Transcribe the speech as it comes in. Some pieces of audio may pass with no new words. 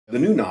The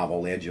new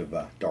novel, Edge of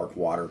Dark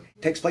Water,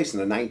 takes place in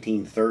the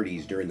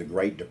 1930s during the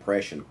Great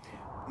Depression.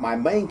 My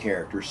main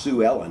character,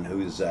 Sue Ellen,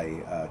 who is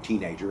a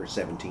teenager,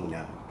 17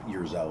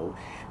 years old,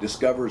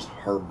 discovers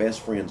her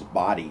best friend's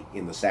body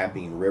in the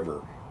Sabine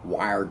River,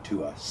 wired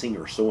to a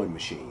Singer sewing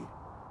machine.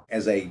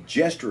 As a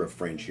gesture of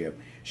friendship,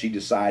 she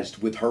decides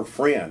with her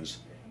friends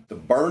to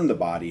burn the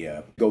body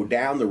up, go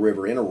down the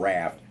river in a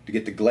raft to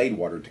get the glade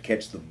water to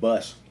catch the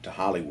bus to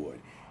Hollywood.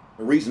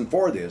 The reason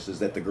for this is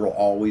that the girl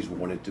always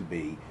wanted to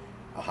be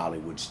a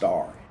Hollywood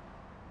star.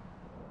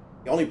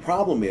 The only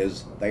problem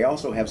is they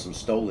also have some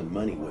stolen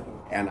money with them,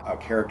 and a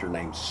character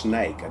named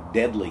Snake, a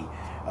deadly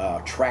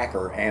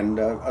tracker and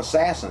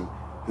assassin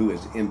who is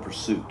in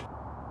pursuit.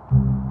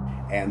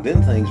 And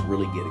then things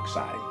really get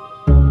exciting.